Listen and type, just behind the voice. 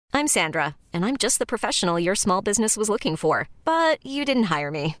I'm Sandra, and I'm just the professional your small business was looking for. But you didn't hire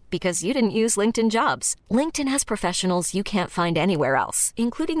me because you didn't use LinkedIn Jobs. LinkedIn has professionals you can't find anywhere else,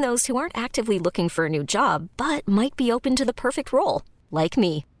 including those who aren't actively looking for a new job, but might be open to the perfect role, like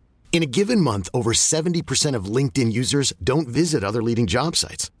me. In a given month, over 70% of LinkedIn users don't visit other leading job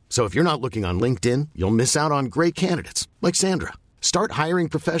sites. So if you're not looking on LinkedIn, you'll miss out on great candidates like Sandra. Start hiring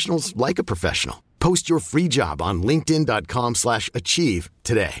professionals like a professional. Post your free job on linkedin.com/achieve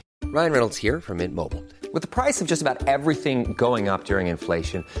today. Ryan Reynolds here from Mint Mobile. With the price of just about everything going up during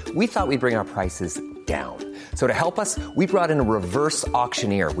inflation, we thought we'd bring our prices down. So to help us, we brought in a reverse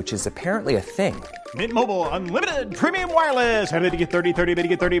auctioneer, which is apparently a thing. Mint Mobile Unlimited Premium Wireless. How to get 30, 30, how to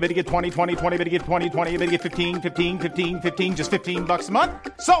get 30, how to get 20, 20, 20, how to get 20, 20, how to get 15, 15, 15, 15, just $15 a month?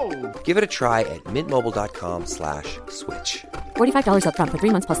 Sold! Give it a try at mintmobile.com/switch. $45 up front for 3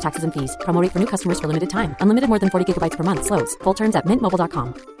 months plus taxes and fees. Promo rate for new customers for limited time. Unlimited more than 40 gigabytes per month. Slows full terms at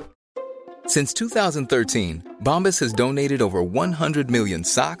mintmobile.com. Since 2013, Bombas has donated over 100 million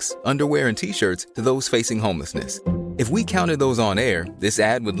socks, underwear, and T-shirts to those facing homelessness. If we counted those on air, this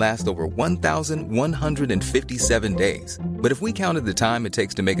ad would last over 1,157 days. But if we counted the time it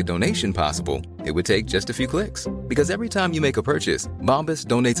takes to make a donation possible, it would take just a few clicks. Because every time you make a purchase, Bombas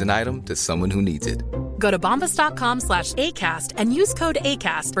donates an item to someone who needs it. Go to bombas.com/ACAST and use code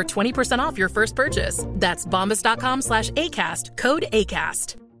ACAST for 20% off your first purchase. That's bombas.com/ACAST, code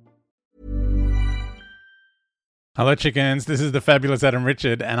ACAST. Hello, chickens. This is the fabulous Adam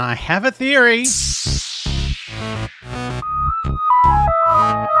Richard, and I have a theory.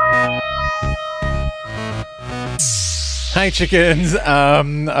 Hey, chickens.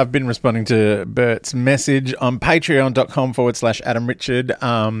 I've been responding to Bert's message on patreon.com/Adam Richard.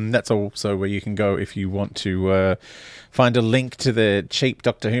 That's also where you can go if you want to find a link to the cheap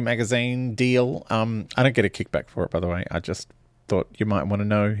Doctor Who magazine deal. I don't get a kickback for it, by the way. I just thought you might want to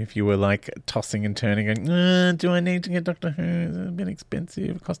know if you were like tossing and turning and do I need to get Doctor Who? It's a bit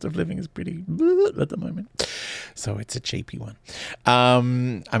expensive. Cost of living is pretty at the moment. So it's a cheapy one. I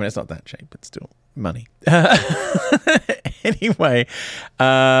mean, it's not that cheap, but still money. Anyway,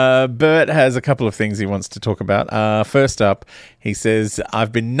 Bert has a couple of things he wants to talk about. First up, he says,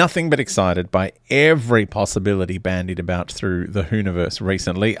 I've been nothing but excited by every possibility bandied about through the Whoniverse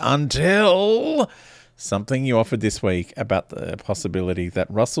recently until something you offered this week about the possibility that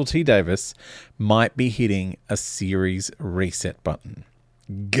Russell T Davies might be hitting a series reset button.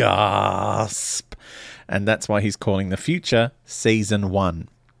 Gasp! And that's why he's calling the future Season 1.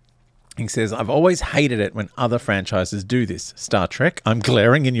 He says, I've always hated it when other franchises do this. Star Trek, I'm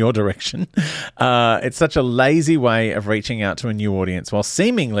glaring in your direction. It's such a lazy way of reaching out to a new audience while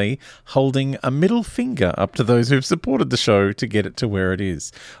seemingly holding a middle finger up to those who've supported the show to get it to where it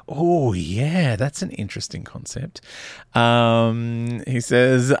is. Oh, yeah, that's an interesting concept. He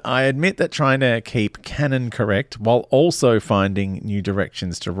says, I admit that trying to keep canon correct while also finding new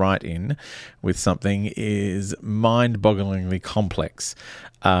directions to write in with something is mind-bogglingly complex.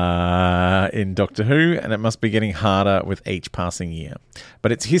 In Doctor Who, and it must be getting harder with each passing year.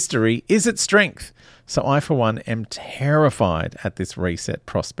 But its history is its strength, so I, for one, am terrified at this reset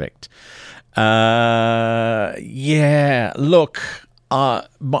prospect. Yeah, look, I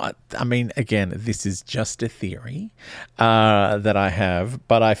mean, again, this is just a theory that I have,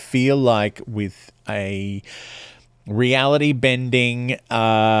 but I feel like with a reality-bending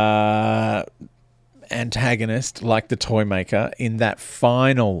antagonist like the Toymaker in that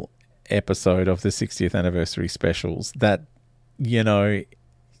final episode of the 60th anniversary specials, that, you know,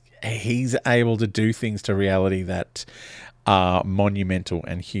 he's able to do things to reality that are monumental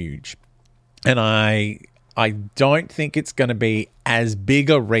and huge. And I don't think it's going to be as big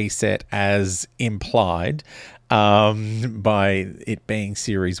a reset as implied by it being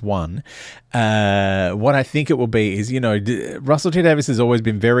series 1. What I think it will be is, you know, Russell T Davies has always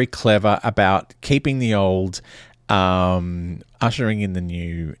been very clever about keeping the old, ushering in the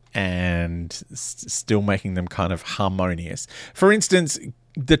new, and still making them kind of harmonious. For instance,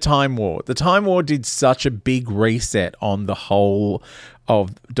 the Time War. The Time War did such a big reset on the whole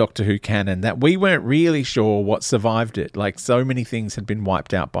of Doctor Who canon that we weren't really sure what survived it. Like, so many things had been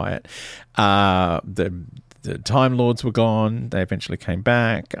wiped out by it. The Time Lords were gone. They eventually came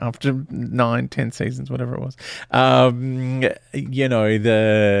back after 9-10 seasons, whatever it was. You know,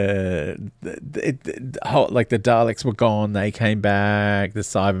 the Daleks were gone. They came back. The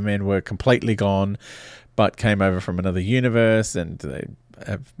Cybermen were completely gone, but came over from another universe, and they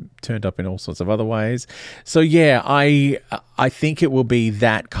have turned up in all sorts of other ways. So yeah, I think it will be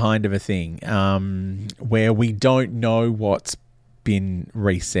that kind of a thing, where we don't know what's been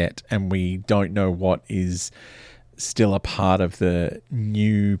reset and we don't know what is still a part of the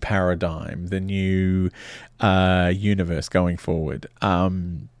new paradigm, the new universe going forward.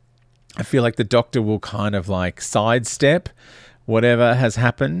 I feel like the Doctor will kind of like sidestep whatever has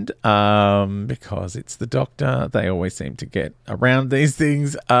happened because it's the Doctor. They always seem to get around these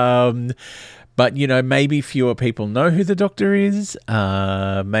things. But, you know, maybe fewer people know who the Doctor is.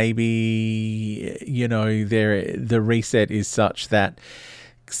 Maybe, you know, the reset is such that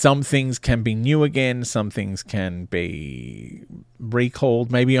some things can be new again. Some things can be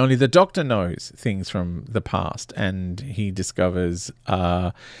recalled. Maybe only the Doctor knows things from the past and he discovers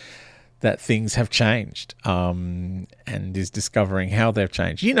that things have changed and is discovering how they've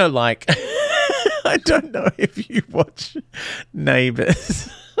changed. You know, like, I don't know if you watch Neighbours.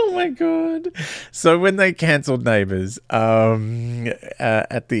 Oh my God. So when they cancelled Neighbours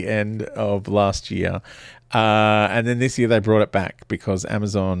at the end of last year, and then this year they brought it back because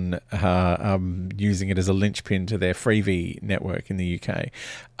Amazon using it as a linchpin to their Freevee network in the UK,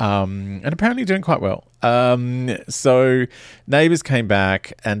 and apparently doing quite well. So Neighbours came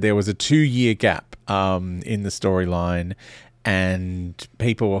back and there was a 2-year gap in the storyline, and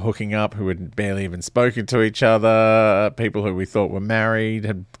people were hooking up who had barely even spoken to each other. People who we thought were married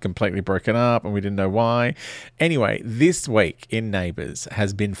had completely broken up and we didn't know why. Anyway, this week in Neighbours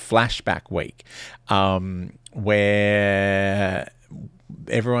has been flashback week, where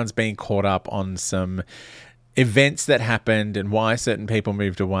everyone's been caught up on some events that happened and why certain people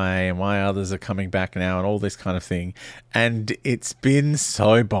moved away and why others are coming back now and all this kind of thing. And it's been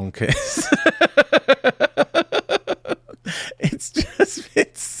so bonkers.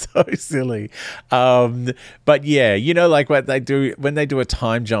 It's so silly. But yeah, you know, like what they do when they do a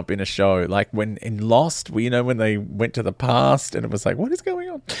time jump in a show, like when in Lost, you know, when they went to the past and it was like, what is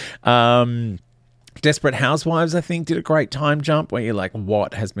going on? Desperate Housewives, I think, did a great time jump where you're like,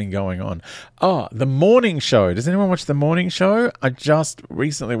 what has been going on? Oh, The Morning Show. Does anyone watch The Morning Show? I just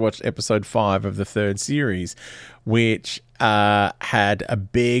recently watched episode 5 of the 3rd series, which had a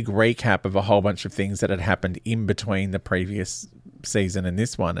big recap of a whole bunch of things that had happened in between the previous season and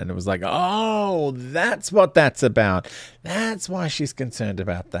this one. And it was like, oh, that's what that's about. That's why she's concerned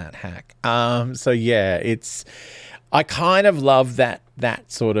about that hack. So yeah, I kind of love that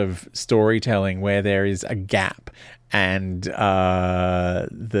sort of storytelling where there is a gap and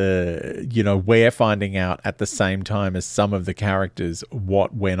we're finding out at the same time as some of the characters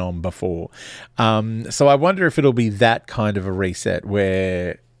what went on before. So I wonder if it'll be that kind of a reset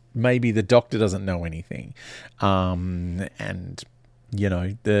where maybe the Doctor doesn't know anything, and you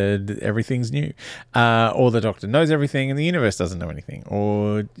know everything's new, or the Doctor knows everything and the universe doesn't know anything,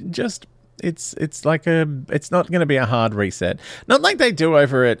 or just. It's like it's not going to be a hard reset. Not like they do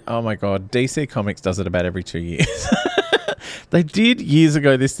over at, oh my God, DC Comics does it about every 2 years. They did years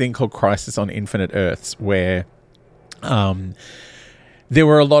ago this thing called Crisis on Infinite Earths where there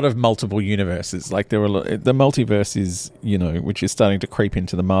were a lot of multiple universes. Like the multiverse is, you know, which is starting to creep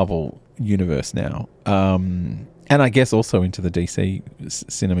into the Marvel universe now. And I guess also into the DC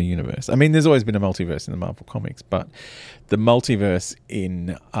cinema universe. I mean, there's always been a multiverse in the Marvel comics, but the multiverse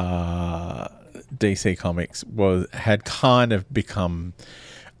in DC Comics had kind of become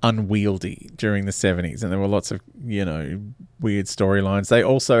unwieldy during the 70s, and there were lots of, you know, weird storylines. They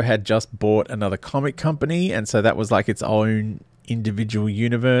also had just bought another comic company, and so that was like its own individual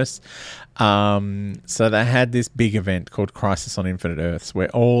universe. So they had this big event called Crisis on Infinite Earths where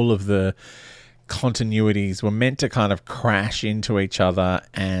all of the continuities were meant to kind of crash into each other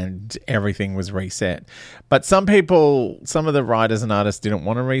and everything was reset. But some of the writers and artists didn't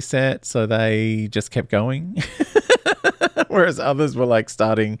want to reset, so they just kept going. Whereas others were like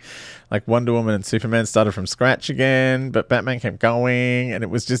starting, like Wonder Woman and Superman started from scratch again, but Batman kept going, and it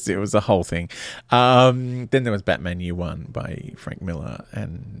was a whole thing. Then there was Batman Year One by Frank Miller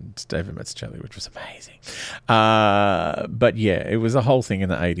and David Mazzucchelli, which was amazing. But yeah, it was a whole thing in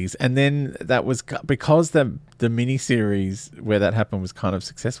the 80s. And then that was because the miniseries where that happened was kind of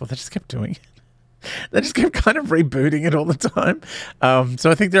successful, they just kept doing it. They just kept kind of rebooting it all the time. So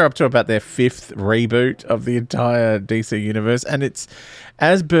I think they're up to about their 5th reboot of the entire DC universe. And it's,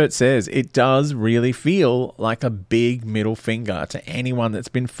 as Bert says, it does really feel like a big middle finger to anyone that's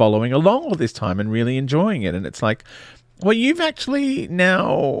been following along all this time and really enjoying it. And it's like, well, you've actually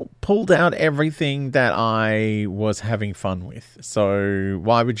now pulled out everything that I was having fun with. So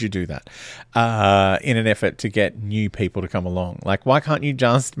why would you do that in an effort to get new people to come along? Like, why can't you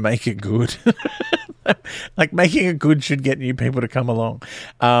just make it good? Like, making it good should get new people to come along.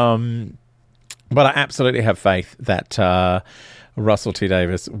 But I absolutely have faith that Russell T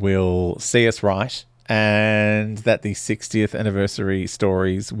Davies will see us right and that the 60th anniversary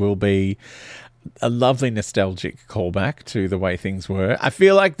stories will be a lovely nostalgic callback to the way things were. I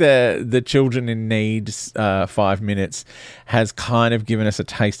feel like the Children in Need 5 minutes has kind of given us a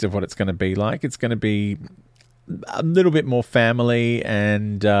taste of what it's going to be like. It's going to be a little bit more family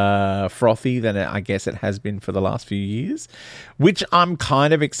and frothy than I guess it has been for the last few years, which I'm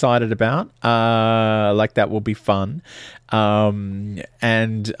kind of excited about. Like, that will be fun.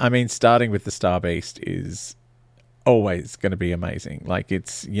 And I mean, starting with the Star Beast is always going to be amazing. Like,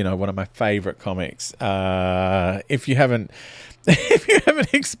 it's, you know, one of my favorite comics. If you haven't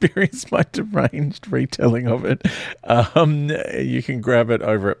experienced my deranged retelling of it, you can grab it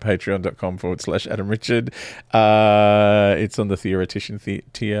over at patreon.com/Adam Richard. It's on the Theoretician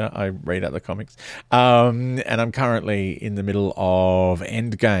tier. I read out the comics. And I'm currently in the middle of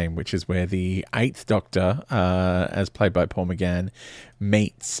Endgame, which is where the 8th Doctor, as played by Paul McGann,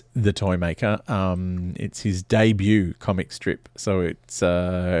 meets the Toymaker. It's his debut comic strip, so it's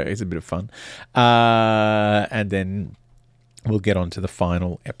a bit of fun. And then we'll get on to the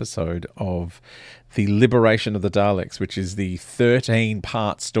final episode of The Liberation of the Daleks, which is the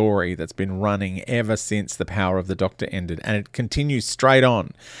 13-part story that's been running ever since The Power of the Doctor ended. And it continues straight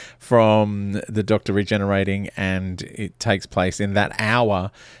on from the Doctor regenerating, and it takes place in that hour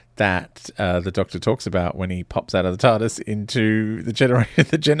that the Doctor talks about when he pops out of the TARDIS into the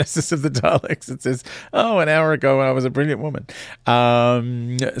genesis of the Daleks. It says, "Oh, an hour ago I was a brilliant woman."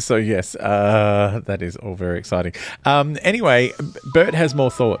 So yes, that is all very exciting. Anyway, Bert has more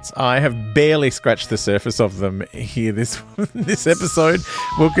thoughts. I have barely scratched the surface of them here this episode.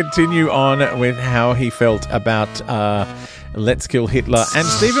 We'll continue on with how he felt about Let's Kill Hitler and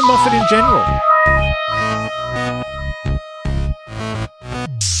Stephen Moffat in general.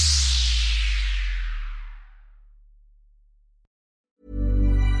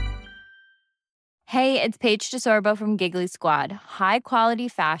 Hey, it's Paige DeSorbo from Giggly Squad. High quality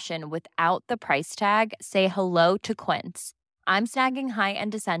fashion without the price tag. Say hello to Quince. I'm snagging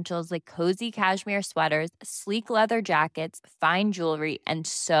high-end essentials like cozy cashmere sweaters, sleek leather jackets, fine jewelry, and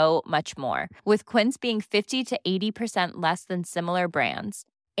so much more. With Quince being 50 to 80% less than similar brands.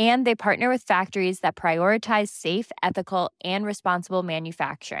 And they partner with factories that prioritize safe, ethical, and responsible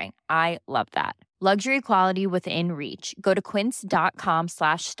manufacturing. I love that. Luxury quality within reach. Go to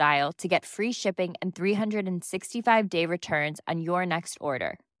quince.com/style to get free shipping and 365-day returns on your next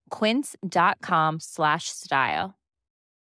order. Quince.com/style.